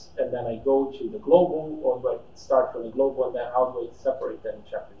chapters, and then I go to the global, or do I start from the global, and then how do I separate them in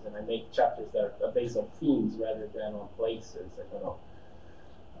chapters? And I make chapters that are based on themes rather than on places. I don't know.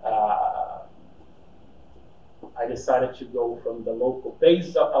 I decided to go from the local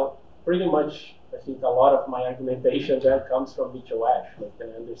base. Pretty much, I think a lot of my argumentation there comes from Mitchell Ash. Like,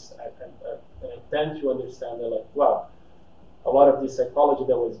 and I tend to understand that, like, well, a lot of the psychology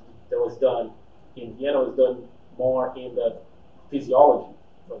that was done in Vienna was done more in the physiology,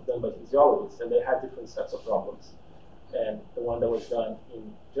 was done by physiologists, and they had different sets of problems. And the one that was done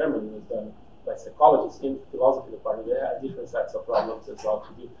in Germany was done by psychologists in the philosophy department. They had different sets of problems as well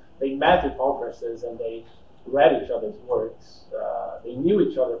to do. They met in conferences and they read each other's works. They knew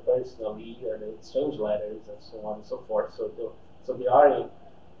each other personally, or they exchanged letters and so on and so forth. So they are in,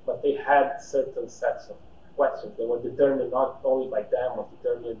 but they had certain sets of questions that were determined not only by them, but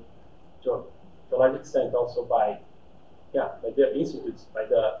determined to a large extent also by their institutes, by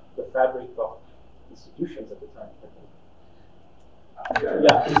the fabric of institutions at the time. I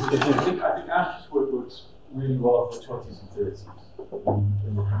think Ash's work works really well for the 20s and 30s.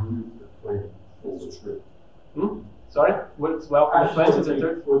 And the move the frame is true. Sorry? Works well for the 20s and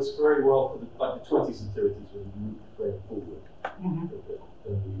 30s? Works very well for the 20s and 30s when you move the frame forward.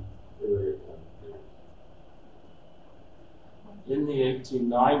 And the earlier in the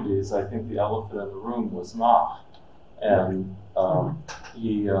 1890s, I think the elephant in the room was Mach, and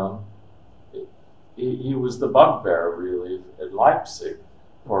he was the bugbear really at Leipzig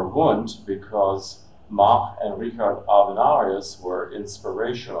for Wundt, because Mach and Richard Avenarius were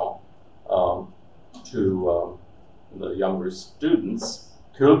inspirational to the younger students.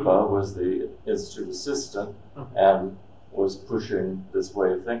 Külper was the institute assistant and was pushing this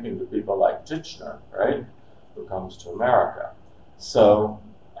way of thinking to people like Titchener, right, who comes to America. So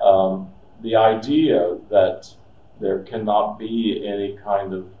the idea that there cannot be any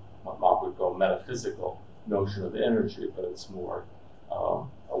kind of what Mach would call metaphysical notion of energy, but it's more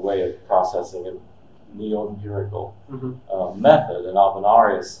a way of processing a neo-empirical method. And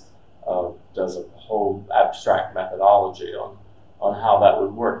Avenarius does a whole abstract methodology on how that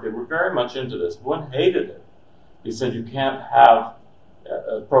would work. They were very much into this. One hated it. He said you can't have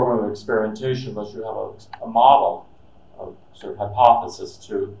a program of experimentation unless you have a model, a sort of hypothesis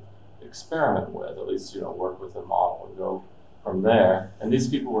to experiment with, at least, work with a model and go from there. And these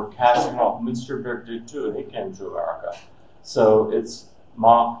people were casting off. Münsterberg did too, and he came to America. So it's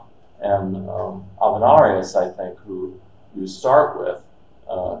Mach and Avenarius, I think, who you start with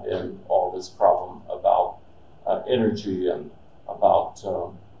in all this problem about energy and about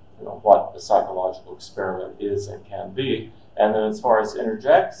what a psychological experiment is and can be. And then as far as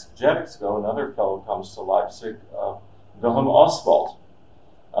energetics go, another fellow comes to Leipzig, Wilhelm Ostwald,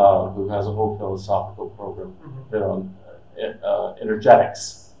 who has a whole philosophical program on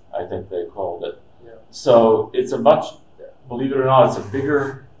energetics, I think they called it. Yeah. So it's a much, believe it or not, it's a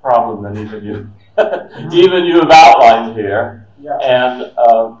bigger problem than even you have outlined here. Yeah. And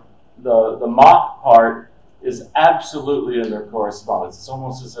the Mach part is absolutely in their correspondence. It's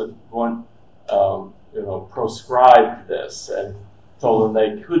almost as if one proscribed this and told them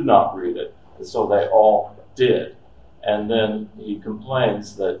they could not read it, and so they all did. And then he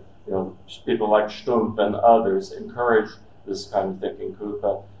complains that people like Stumpf and others encouraged this kind of thinking.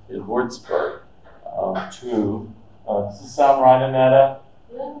 Kupa in Würzburg to does this sound right, Annetta?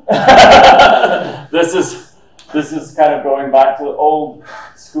 Yeah. This is kind of going back to the old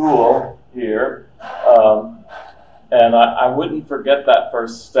school here, and I wouldn't forget that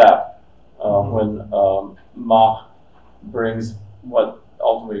first step when Mach brings what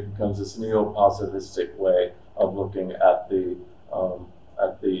ultimately becomes this neo-positivistic way of looking at the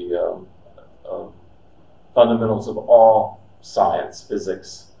fundamentals of all science,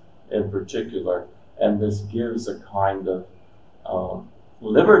 physics in particular, and this gives a kind of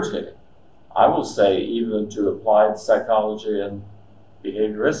liberty, I will say, even to applied psychology and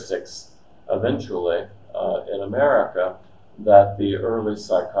behavioristics eventually in America, that the early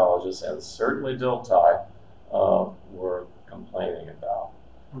psychologists, and certainly Dilthey, were complaining about.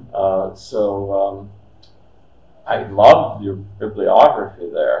 So I love your bibliography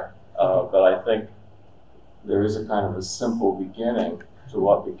there, but I think there is a kind of a simple beginning to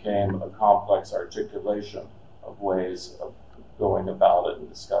what became a complex articulation of ways of going about it and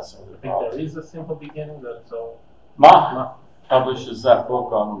discussing the I think problem. there is a simple beginning, that's all. Ma publishes that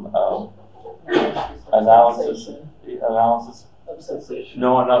book on analysis. Of sensation.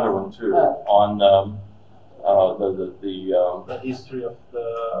 No, another one too, on The history of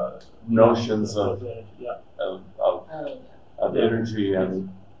the notions of yeah, energy and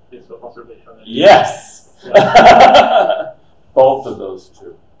this observation. yes, both of those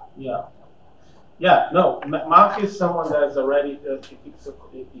two. Yeah. Yeah, no, Mark is someone that's already, he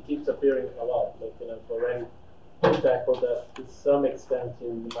keeps appearing a lot, like, you know, already tackled that to some extent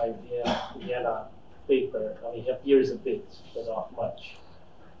in my Vienna paper. I mean, he appears a bit, but not much.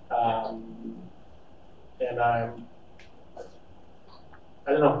 And I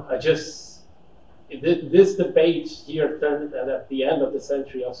don't know, this debate here turned at the end of the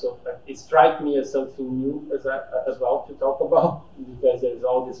century also, it struck me as something new as well to talk about, because there's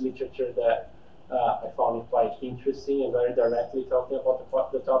all this literature that I found it quite interesting and very directly talking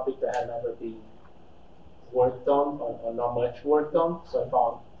about the topic that had never been worked on or not much worked on. So I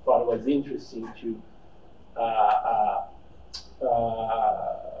thought it was interesting to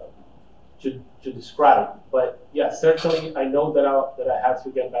describe. But yeah, certainly I know that I have to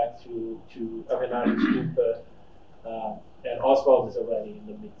get back to Abbonati, and Oswald is already in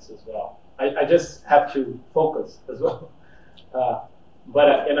the mix as well. I just have to focus as well.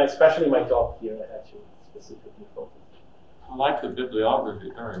 And especially my talk here, I had to specifically focus. I like the bibliography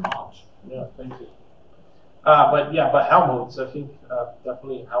very much. Yeah, thank you. But Helmholtz, I think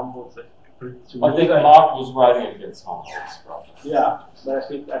definitely Helmholtz. I think Mark was writing against Helmholtz, probably. Yeah, but I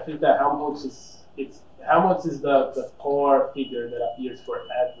think that Helmholtz is the core figure that appears for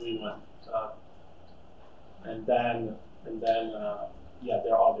everyone, and then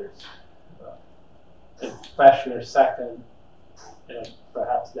there are others. Fashner second, and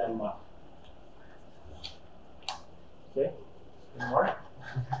perhaps Denmark. Okay, Mark.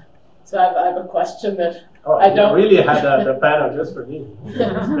 So I have a question that Oh, I don't really had the panel just for me.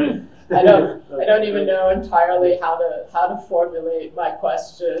 That's great. I don't even know entirely how to formulate my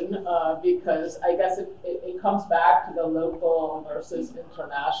question, because I guess it comes back to the local versus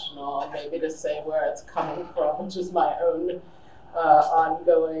international, and maybe to say where it's coming from, which is my own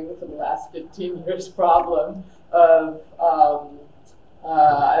ongoing for the last 15 years problem of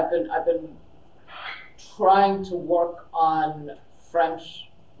I've been trying to work on French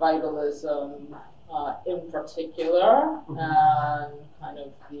vitalism in particular, and kind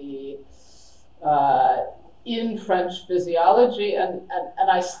of the in French physiology, and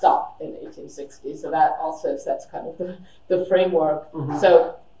I stopped in 1860, so that also sets kind of the framework. Mm-hmm.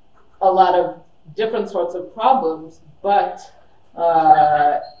 So a lot of different sorts of problems, but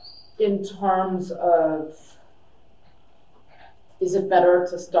in terms of, is it better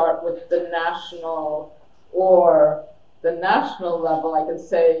to start with the national or the national level? I can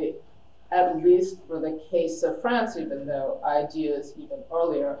say, at least for the case of France, even though ideas even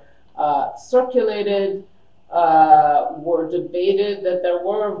earlier circulated, were debated, that there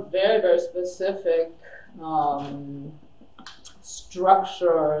were very, very specific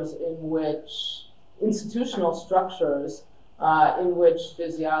structures in which, institutional structures in which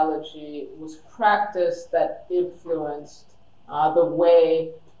physiology was practiced that influenced the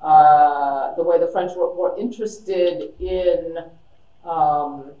way the French were interested in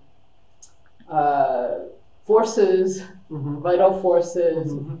forces, vital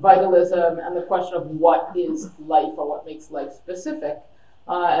forces, vitalism, and the question of what is life or what makes life specific.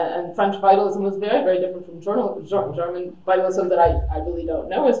 And French vitalism was very, very different from German vitalism that I really don't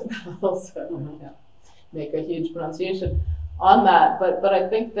know as well, so make a huge pronunciation on that. But I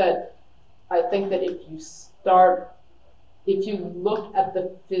think that if you look at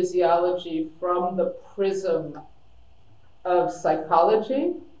the physiology from the prism of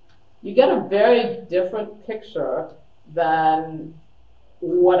psychology, you get a very different picture than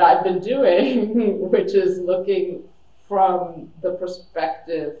what I've been doing, which is looking from the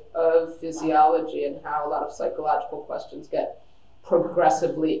perspective of physiology and how a lot of psychological questions get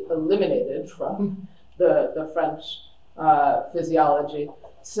progressively eliminated from the French physiology.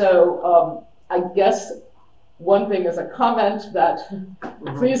 So I guess one thing is a comment that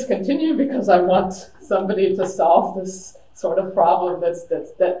please continue, because I want somebody to solve this sort of problem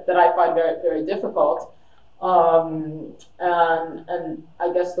that I find very, very difficult. And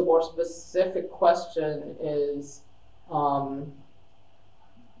I guess the more specific question is, or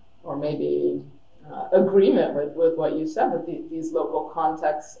maybe agreement with what you said, that these local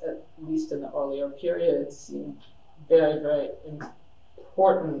contexts, at least in the earlier periods, seem very, very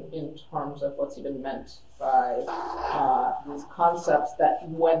important in terms of what's even meant by these concepts that,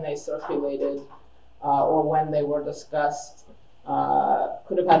 when they circulated or when they were discussed,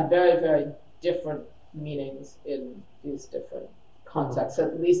 could have had very, very different meanings in these different contexts,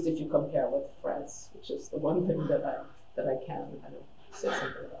 at least if you compare with France, which is the one thing that I can kind of say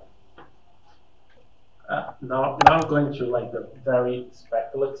something about. Now I'm going to like the very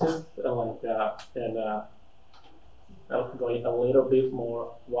speculative, I'm going a little bit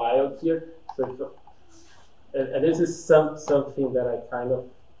more wild here. So, and this is something that I kind of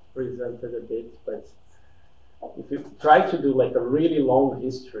presented a bit, but if you try to do like a really long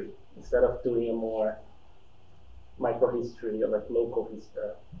history instead of doing a more microhistory or like local history,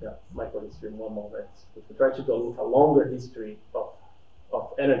 microhistory in one moment. If you try to do a longer history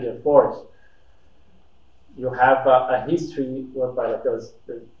of energy and force, you have a history whereby like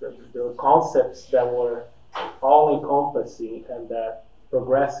there were concepts that were all-encompassing and that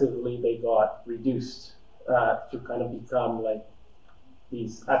progressively they got reduced to kind of become like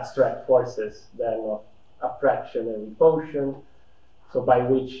these abstract forces then of attraction and repulsion. So by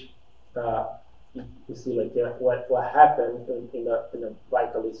which you see like what happened in the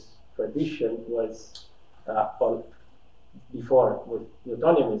vitalist tradition was before with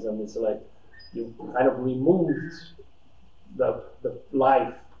Newtonianism is like you kind of removed the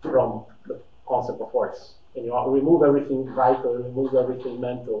life from the concept of force, and you remove everything vital, remove everything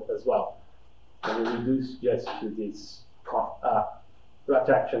mental as well, and you reduce just to this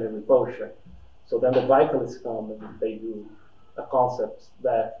attraction and repulsion. So then the vitalists come and they do a concept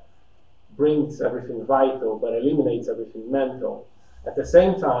that brings everything vital but eliminates everything mental. At the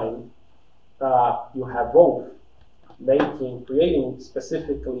same time, you have both creating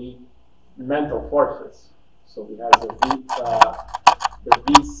specifically mental forces. So we have the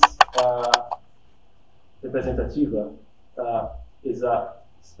vis representativa is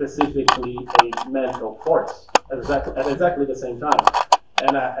specifically a mental force at exactly the same time.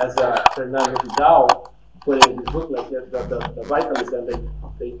 And as Fernando Vidal put in his book, like the vitalists, and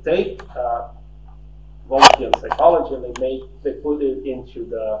they take Womskian psychology and they put it into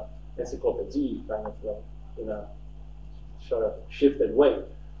the encyclopedia kind of in a sort of shifted way.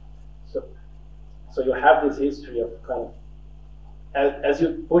 So you have this history of kind of as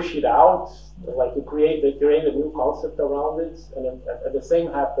you push it out, like they create a new concept around it, and at the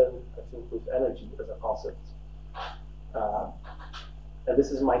same happened, I think, with energy as a concept. And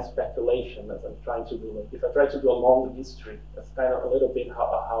this is my speculation as I'm trying to do. Like, if I try to do a long history, that's kind of a little bit how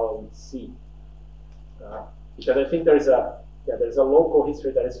I would see. Because I think there's a local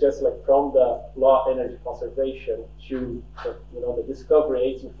history that is just like from the law of energy conservation to the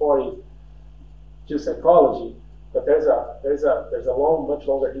discovery 1840 to psychology. But there's a much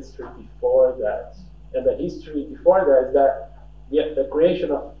longer history before that, and the history before that is that the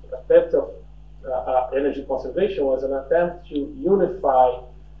creation of attempt of energy conservation was an attempt to unify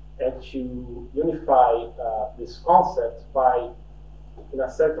this concept by, in a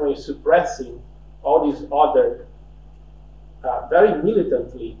certain way, suppressing all these other very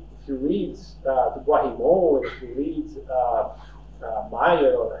militantly. If you read Guarimond, if you read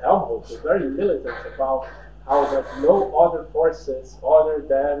Meyer or Helmholtz, they're very militant about how that no other forces other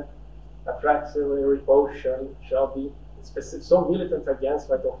than attraction and repulsion shall be specific, so militant against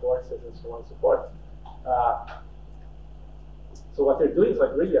vital forces and so on and so forth. So what they're doing is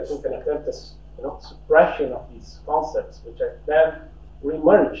like really, I think, an attempt at suppression of these concepts, which are then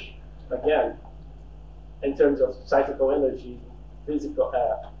reemerge again in terms of psychical energy, physical,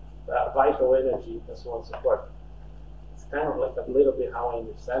 vital energy, and so on and so forth. Kind of like a little bit how I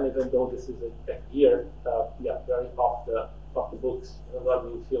understand, even though this is a year, very off the books. I'm not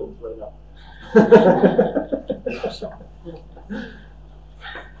being filmed right now.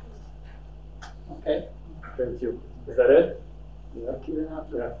 Okay. Thank you. Is that it? Yeah.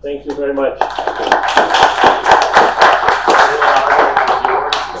 Thank you very much.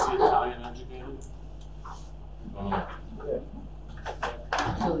 Is he Italian educated?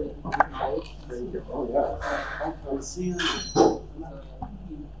 Oh yeah. I see him.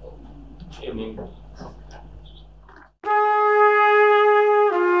 In English.